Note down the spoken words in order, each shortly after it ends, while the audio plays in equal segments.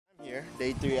here,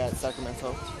 day 3 at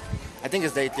Sacramento. I think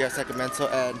it's day 3 at Sacramento,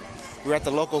 and we're at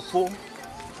the local pool.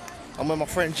 I'm with my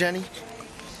friend Jenny.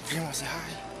 Jenny wants to say hi.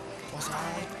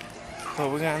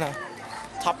 So we're gonna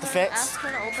top the fence. Ask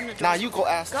her to open the door. Nah, you go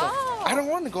ask them. Go. I don't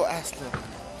want to go ask them.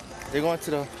 They're going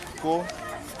to the pool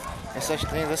and such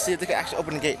things. Let's see if they can actually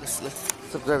open the gate. Let's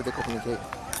observe if they can open the gate.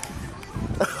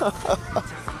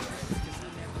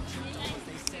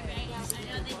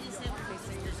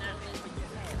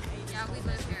 Yeah, we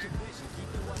live here.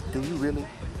 Do you really?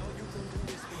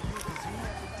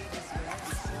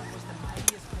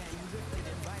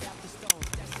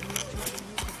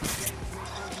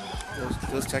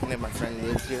 Just checking if my friend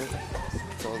lives here,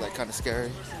 so it was like kind of scary.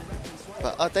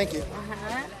 But thank you.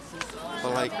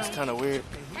 But like it's kind of weird.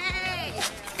 Hey!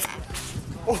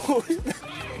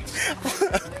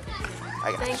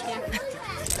 I got Thank you.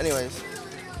 Anyways,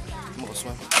 I'm gonna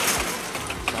swim.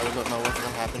 So I don't know what's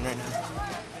gonna happen right now.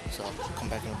 So I'll come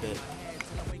back in a bit.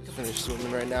 Finish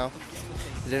swimming right now.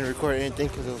 I didn't record anything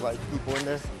because there was like people in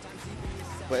there.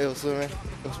 But it was swimming.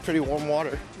 It was pretty warm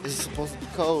water. It's supposed to be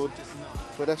cold.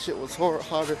 But that shit was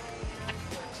hotter.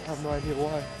 I have no idea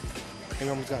why. Maybe I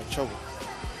almost got in trouble.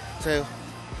 So,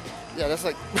 yeah, that's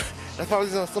probably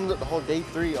gonna sum up the whole day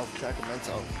 3 of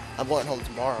Sacramento. I'm going home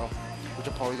tomorrow, which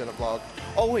I'm probably gonna vlog.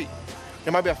 Oh wait,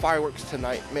 there might be a fireworks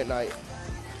tonight, midnight,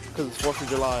 because it's 4th of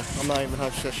July. I'm not even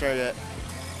 100% sure yet.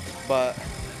 But,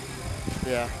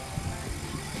 yeah.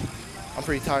 I'm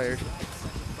pretty tired.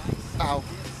 Ow.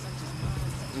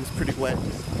 It's pretty wet.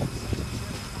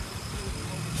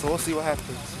 So we'll see what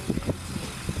happens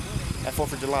at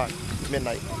 4th of July,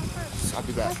 midnight. So I'll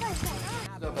be back.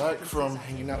 Got back from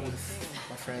hanging out with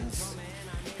my friends'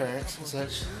 parents and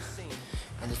such,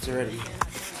 and it's already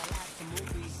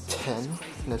 10.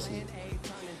 Let's see.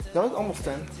 No, it's almost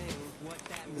 10.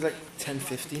 It's like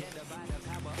 10:50.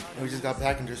 And we just got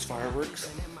back and there's fireworks,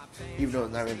 even though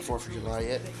it's not even 4th of July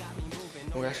yet.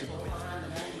 And we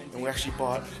actually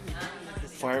bought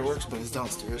fireworks, but it's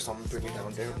downstairs, so I'm gonna bring it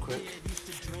down there real quick.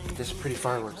 There's some pretty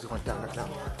fireworks going down right now.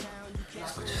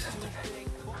 Let's go check something.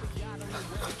 Let's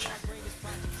go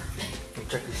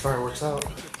check these fireworks out.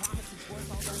 Let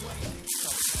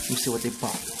me see what they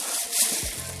bought.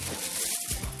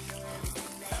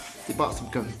 They bought some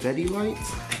confetti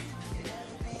lights.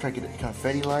 I'm trying to get the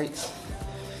confetti lights.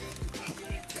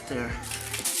 There.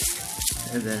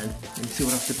 And then, let me see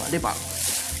what else they bought. They bought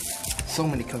so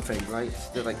many confetti lights.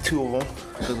 There's like 2 of them.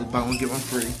 So we buy one, get one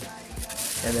free.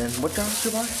 And then, what else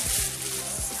did you buy?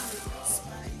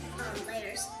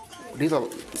 Lighters. These are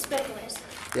Sprinklers.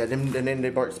 yeah. And then they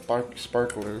bought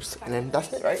sparklers, and then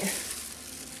that's it, right?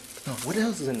 No, what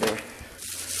else is in there?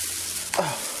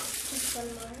 Oh, Just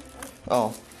one more.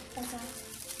 oh, That's all.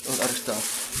 those other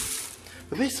stuff.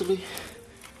 But basically,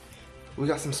 we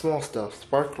got some small stuff: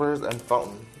 sparklers and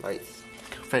fountain lights,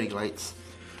 confetti lights,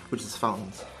 which is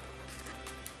fountains.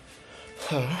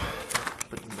 So,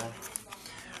 put them back.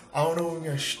 I don't know what we're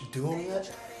gonna do on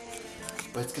yet,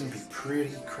 but it's gonna be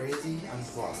pretty crazy. I'm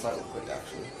gonna go outside real quick,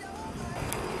 actually.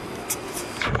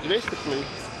 Basically,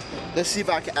 let's see if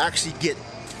I can actually get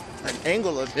an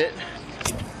angle of it,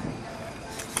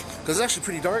 because it's actually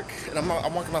pretty dark, and I'm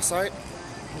walking outside.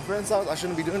 My friend's house. I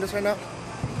shouldn't be doing this right now,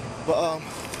 but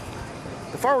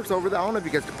the fireworks over there. I don't know if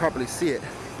you guys can properly see it.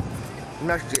 I'm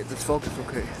not actually get this focus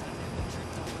okay.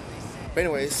 But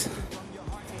anyways,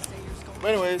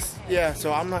 yeah,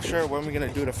 so I'm not sure when we're gonna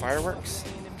do the fireworks,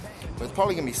 but it's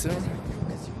probably gonna be soon.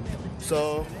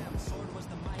 So,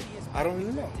 I don't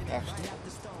even know, actually.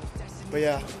 But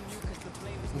yeah,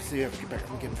 let me see if we get back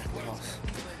to the house.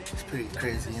 It's pretty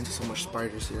crazy, and there's so much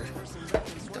spiders here.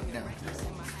 Duck down.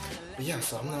 But yeah,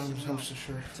 so I'm not 100%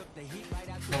 sure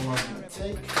how long it's gonna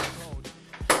take.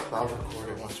 But I'll record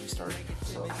it once we start.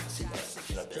 So, see you guys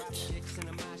in a bit.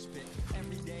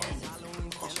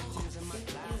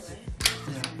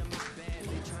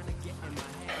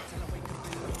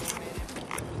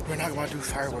 We're not gonna do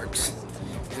fireworks.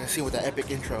 You're gonna see with the epic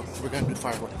intro. We're gonna do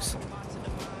fireworks.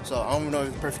 So I don't even know if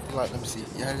it's perfect light. Let me see.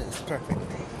 Yeah, it is perfect.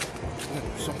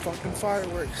 Some fucking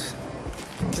fireworks.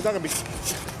 It's not gonna be. I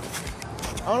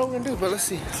don't know what we're gonna do, but let's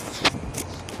see.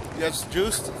 You guys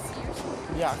juiced?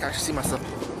 Yeah, I can actually see myself.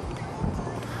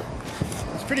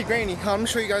 It's pretty grainy. I'm gonna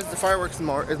show you guys the fireworks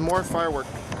more. It's more firework.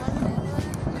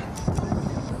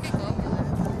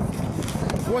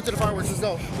 We went to the fireworks. Let's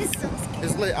go.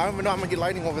 It's lit. I don't even know I'm gonna get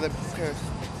lighting over there. Who cares?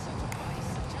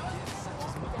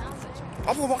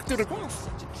 I'm gonna walk through the grass.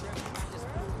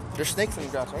 There's snakes in the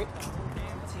grass, right?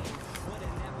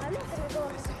 I'm not gonna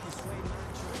go.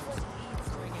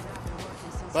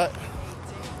 But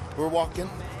we're walking.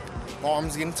 My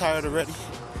arm's getting tired already.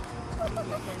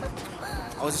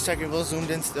 I was just checking if it was zoomed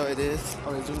in still. It is.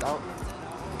 Oh, it zoomed out.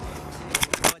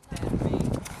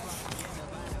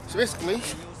 So basically,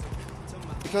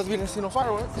 because we didn't see no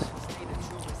fireworks,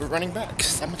 we're running back.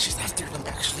 I'm just after them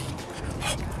actually.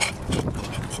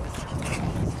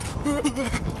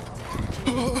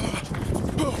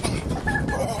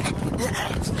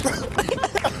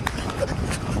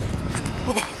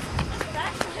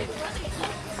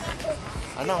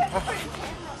 I know.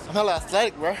 I'm hella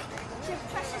athletic, bro. Your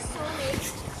precious soulmate.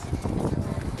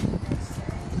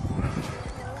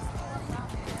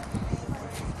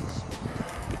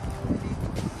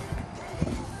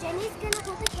 Jenny's gonna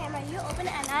hold the camera, you open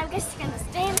it, and I'm just gonna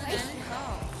stand right here.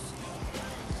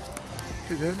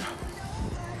 You good? How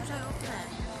do I open it?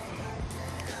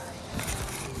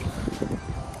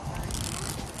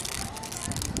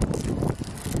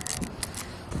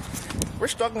 We're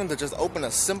struggling to just open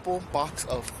a simple box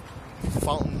of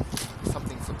fountain,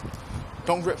 something simple.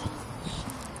 Don't rip.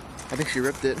 I think she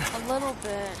ripped it. A little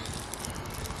bit.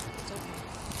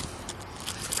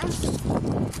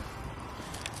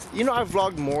 You know, I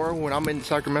vlogged more when I'm in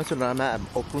Sacramento than I'm at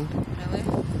Oakland. Really?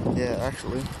 Yeah,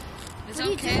 actually. Is it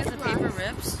okay if the paper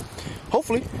rips?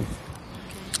 Hopefully.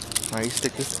 Alright, you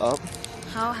stick this up.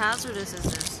 How hazardous is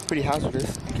this? Pretty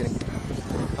hazardous. I'm kidding.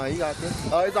 You got this.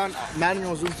 Oh, it's on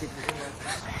manual zoom.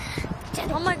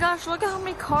 Oh my gosh, look at how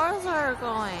many cars are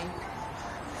going.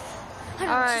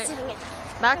 Alright,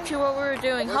 back to what we were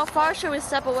doing. How far should we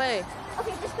step away?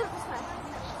 Okay, just go this way.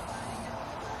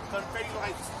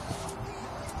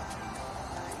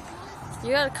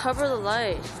 You gotta cover the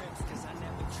light.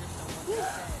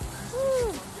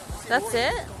 That's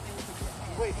it?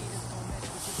 Wait.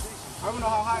 I don't know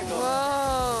how high it goes.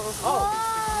 Whoa. Oh.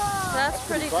 That's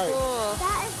pretty cool.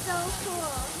 That is so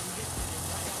cool.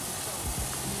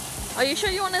 Are you sure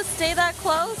you want to stay that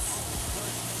close?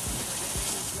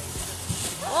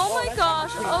 Oh my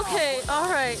gosh. Okay,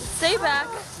 alright. Stay back.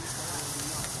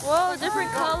 Whoa,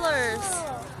 different colors.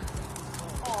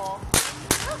 Whoa.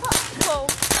 Whoa,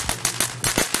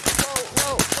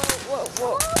 whoa, whoa,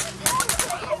 whoa, whoa.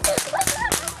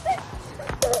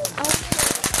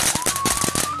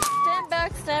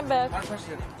 Stand back.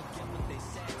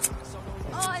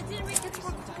 Oh, I didn't make it to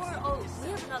record. Oh, we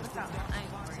have another fountain. I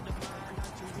ain't worried.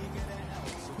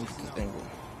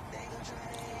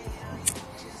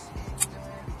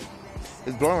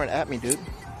 It's blowing right at me, dude.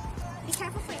 Be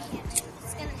careful for your hand.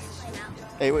 It's gonna flame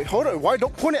out. Hey, wait, hold on. Why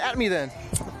don't point it at me then?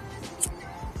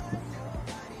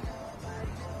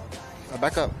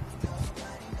 Back up.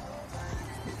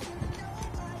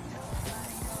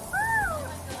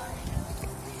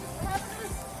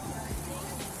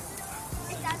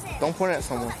 Don't point it at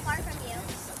someone. Far from you.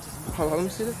 Hold on, let me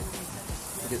see this.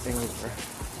 Get thing over.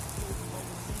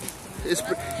 It's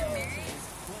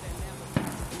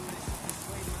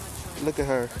look at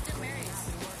her.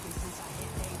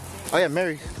 Oh yeah,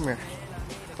 Mary, come here.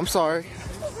 I'm sorry.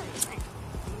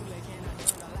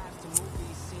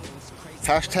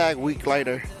 Hashtag week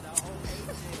lighter.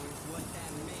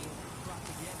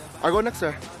 I'll go next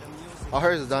to her. Oh,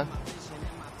 hers is done.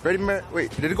 Ready, Mary?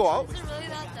 Wait, did it go out? Is it really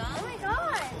that done? Oh my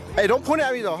god. Hey, don't point it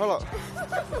at me though. Hold up.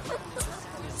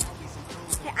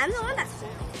 Hey, I'm the one that's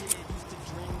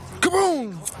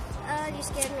Kaboom! you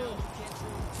scared me.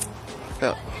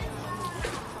 Yeah.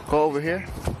 Go over here.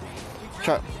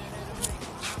 Try.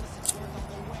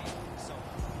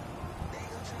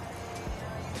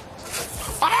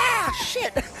 Ah,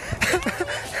 shit!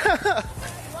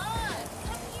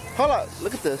 Hold on.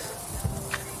 Look at this.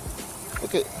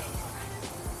 Okay.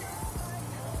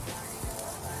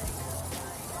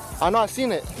 I know, I've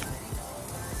seen it.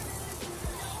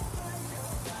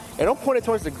 And don't point it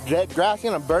towards the dead grass.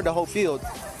 You're gonna burn the whole field.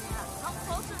 How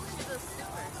close are we to the sewer?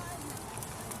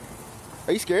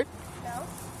 Are you scared? No.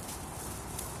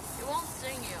 It won't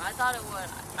sting you. I thought it would.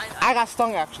 I got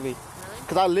stung actually. Really?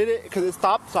 Cause I lit it, cause it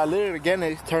stopped, so I lit it again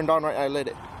and it turned on right. I lit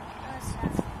it.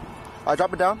 I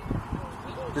drop it down.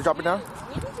 Just drop it down.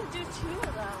 We need to do 2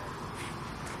 of them.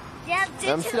 Yeah,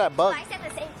 Let me see that bug. Twice at the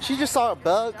same time. She just saw a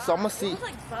bug, so I'm gonna see. It was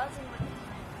like buzzing.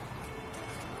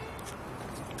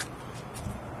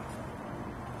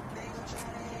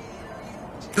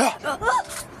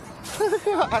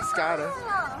 I scared her.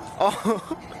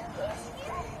 Oh.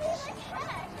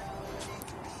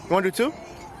 You wanna do 2?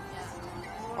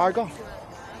 Alright, go.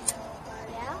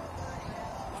 Yeah?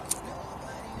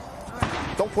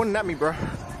 Don't point it at me, bro.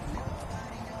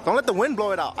 Don't let the wind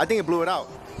blow it out. I think it blew it out.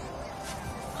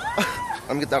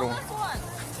 Let me get that one.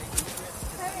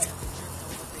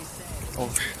 Oh.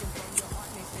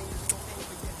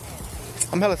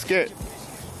 I'm hella scared.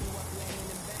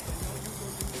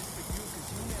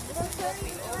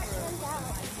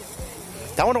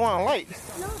 That one don't want to light.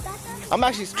 No, that's I'm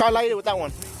actually try light it with that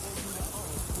one.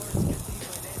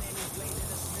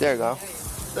 There you go.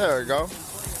 There we go.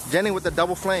 Jenny with the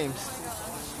double flames.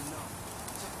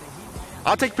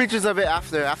 I'll take pictures of it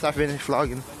after I finish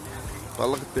vlogging. But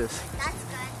look at this. That's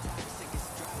good.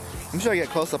 Let me sure I get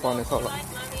close up on this. Hold on.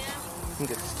 Let me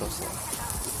get this close up.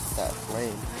 That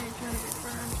flame.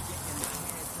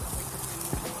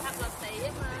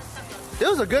 It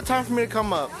was a good time for me to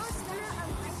come up.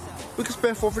 We could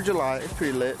spend 4th of July. It's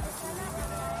pretty lit.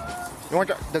 You want?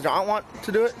 Does your aunt want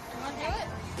to do it?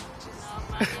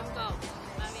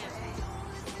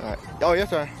 All right. Oh yes,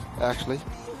 sir. Actually,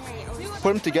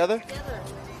 put them together.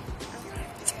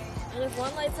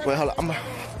 Wait, hold on.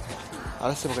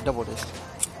 Let's see if we can double this.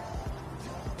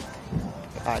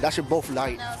 All right, that should both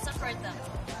light. No, separate them.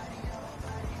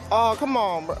 Oh, come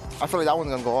on, bro. I feel like that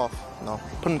one's gonna go off. No,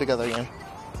 put them together again.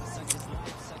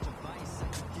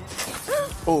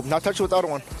 Oh, now touch it with the other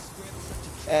one.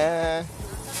 And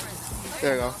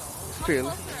there you go. Pretty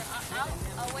lit.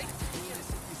 I'll wait for you.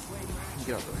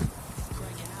 Get out there.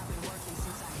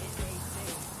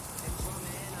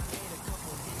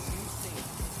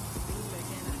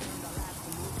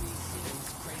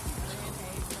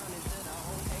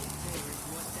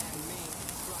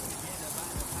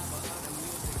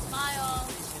 Smile.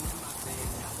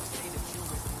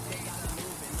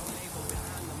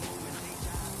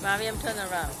 Mommy, I'm turning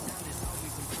around.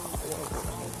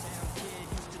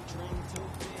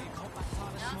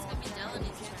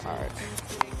 Alright.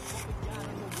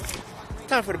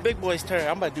 Time for the big boy's turn.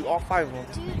 I'm about to do all 5 of them.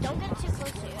 Dude, don't get too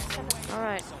close to you.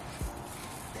 Alright.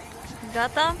 You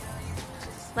got them?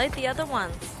 Light the other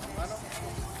ones.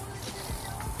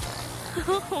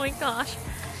 Oh my gosh.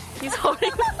 He's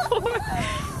holding 4.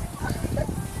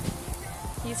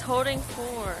 He's holding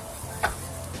 4.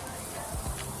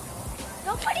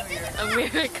 Don't put it in the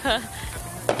America.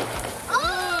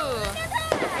 Oh, look at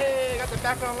that. Hey, got the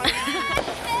background light.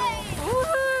 Woo!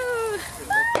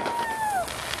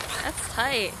 That's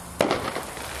tight.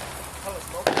 Oh,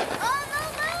 no,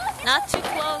 no. Not too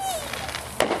close.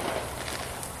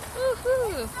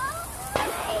 Woohoo!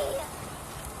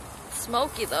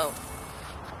 Smoky though.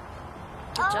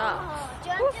 Good job. Do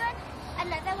you want to do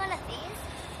another one of these?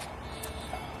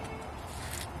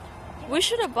 We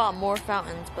should have bought more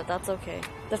fountains, but that's okay.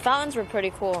 The fountains were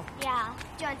pretty cool. Yeah.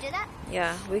 Do you want to do that?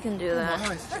 Yeah, we can do that. We're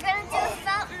going to do a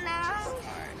fountain now.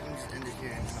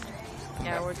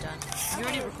 Yeah, we're done. You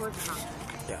already recorded the fountain.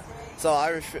 Yeah. So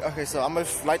so I'm gonna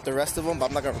light the rest of them, but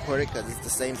I'm not gonna record it because it's the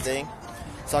same thing.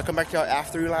 So I'll come back to y'all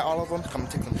after we light all of them. Come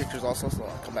take some pictures also, so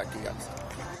I'll come back to you guys.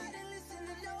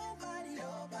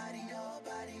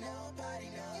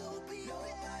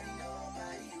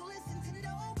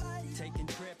 Taking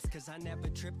trips, cause I never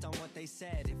tripped on what they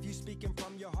said. If you speaking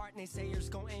from your heart,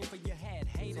 naysayers gon' aim for your head.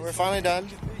 So we're finally done.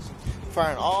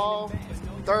 Firing all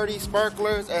 30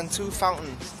 sparklers and 2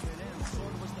 fountains.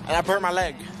 And I burnt my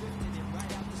leg.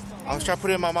 I was trying to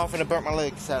put it in my mouth and it burnt my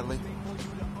leg, sadly.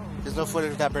 There's no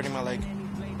footage of that burning my leg.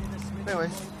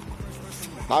 Anyways,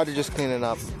 I'll just clean it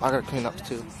up. I gotta clean up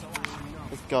too.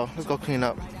 Let's go clean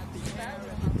up.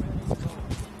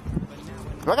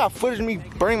 If I got footage of me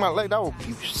burning my leg, that would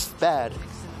be bad.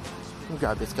 Let me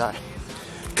grab this guy.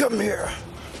 Come here.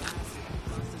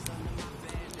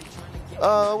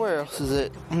 Where else is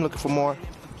it? I'm looking for more.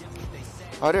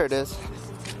 Oh, there it is.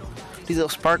 These little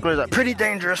sparklers are pretty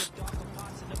dangerous.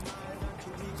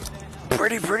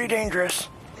 Pretty dangerous.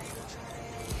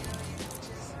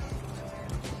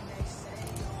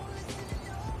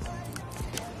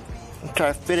 I'm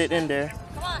trying to fit it in there.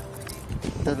 Come on.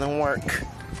 Doesn't work.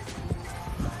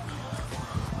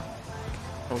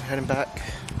 We're heading back.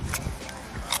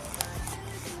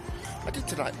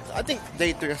 I think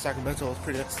day 3 of Sacramento was a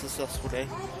pretty successful day.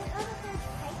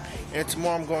 And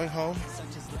tomorrow I'm going home,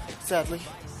 sadly.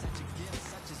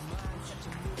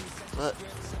 But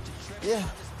yeah.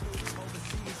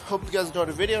 Hope you guys enjoyed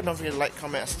the video. Don't forget to like,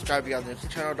 comment, and subscribe if you guys are new to the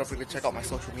channel. Don't forget to check out my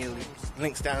social media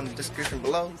links down in the description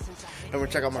below. Don't forget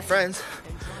to check out my friends.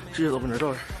 She just opened the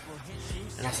door.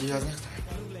 And I'll see you guys next time.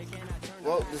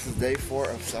 Well, this is day 4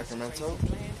 of Sacramento.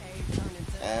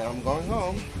 And I'm going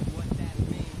home.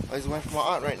 I just went for my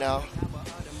aunt right now.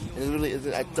 It really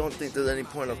isn't, I don't think there's any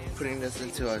point of putting this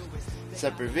into a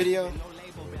separate video.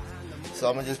 So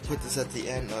I'm gonna just put this at the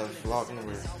end of vlog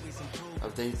number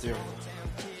of day 3 of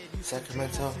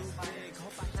Sacramento.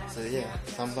 So yeah,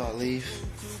 so I'm about to leave.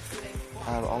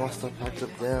 I have all my stuff packed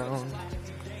up down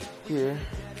here.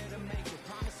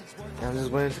 And I'm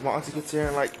just waiting for my auntie gets here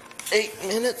in like 8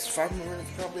 minutes, 5 more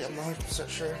minutes probably, I'm not 100%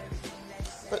 sure.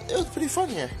 But it was pretty fun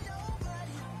here.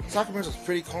 Sacramento's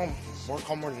pretty calm, more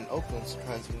calmer than Oakland,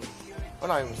 surprisingly. Well,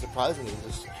 not even surprisingly,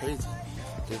 it's just crazy.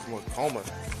 It's more calmer.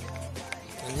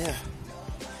 And yeah,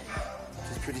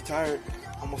 just pretty tired.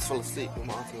 Almost fell asleep when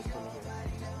my auntie was coming here.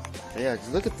 But yeah,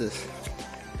 just look at this.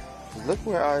 Just look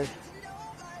where I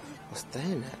was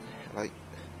staying at. Like,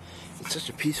 it's such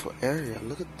a peaceful area.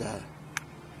 Look at that.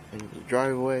 And the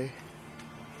driveway.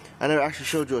 I never actually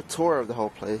showed you a tour of the whole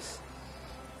place,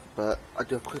 but I'll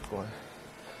do a quick one.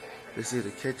 You see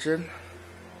the kitchen,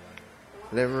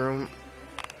 living room.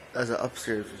 There's an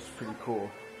upstairs, which is pretty cool.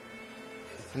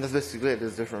 And that's basically it.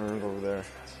 There's different rooms over there.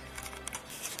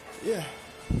 Yeah.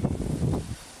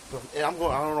 And I don't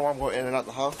know why I'm going in and out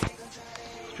the house.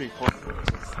 It's pretty cool.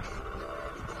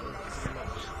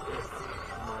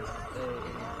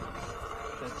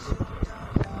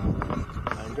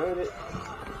 I enjoyed it.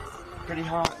 Pretty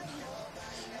hot,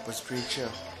 but it's pretty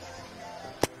chill.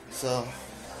 So,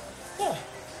 yeah.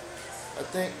 I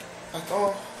think that's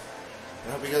all.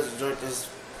 I hope you guys enjoyed this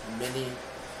mini,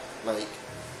 like,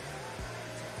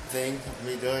 thing of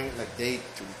me doing, like, day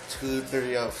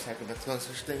 230 of Sacramento and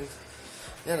such things.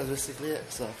 Yeah, that's basically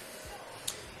it. So,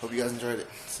 hope you guys enjoyed it.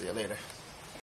 See you later.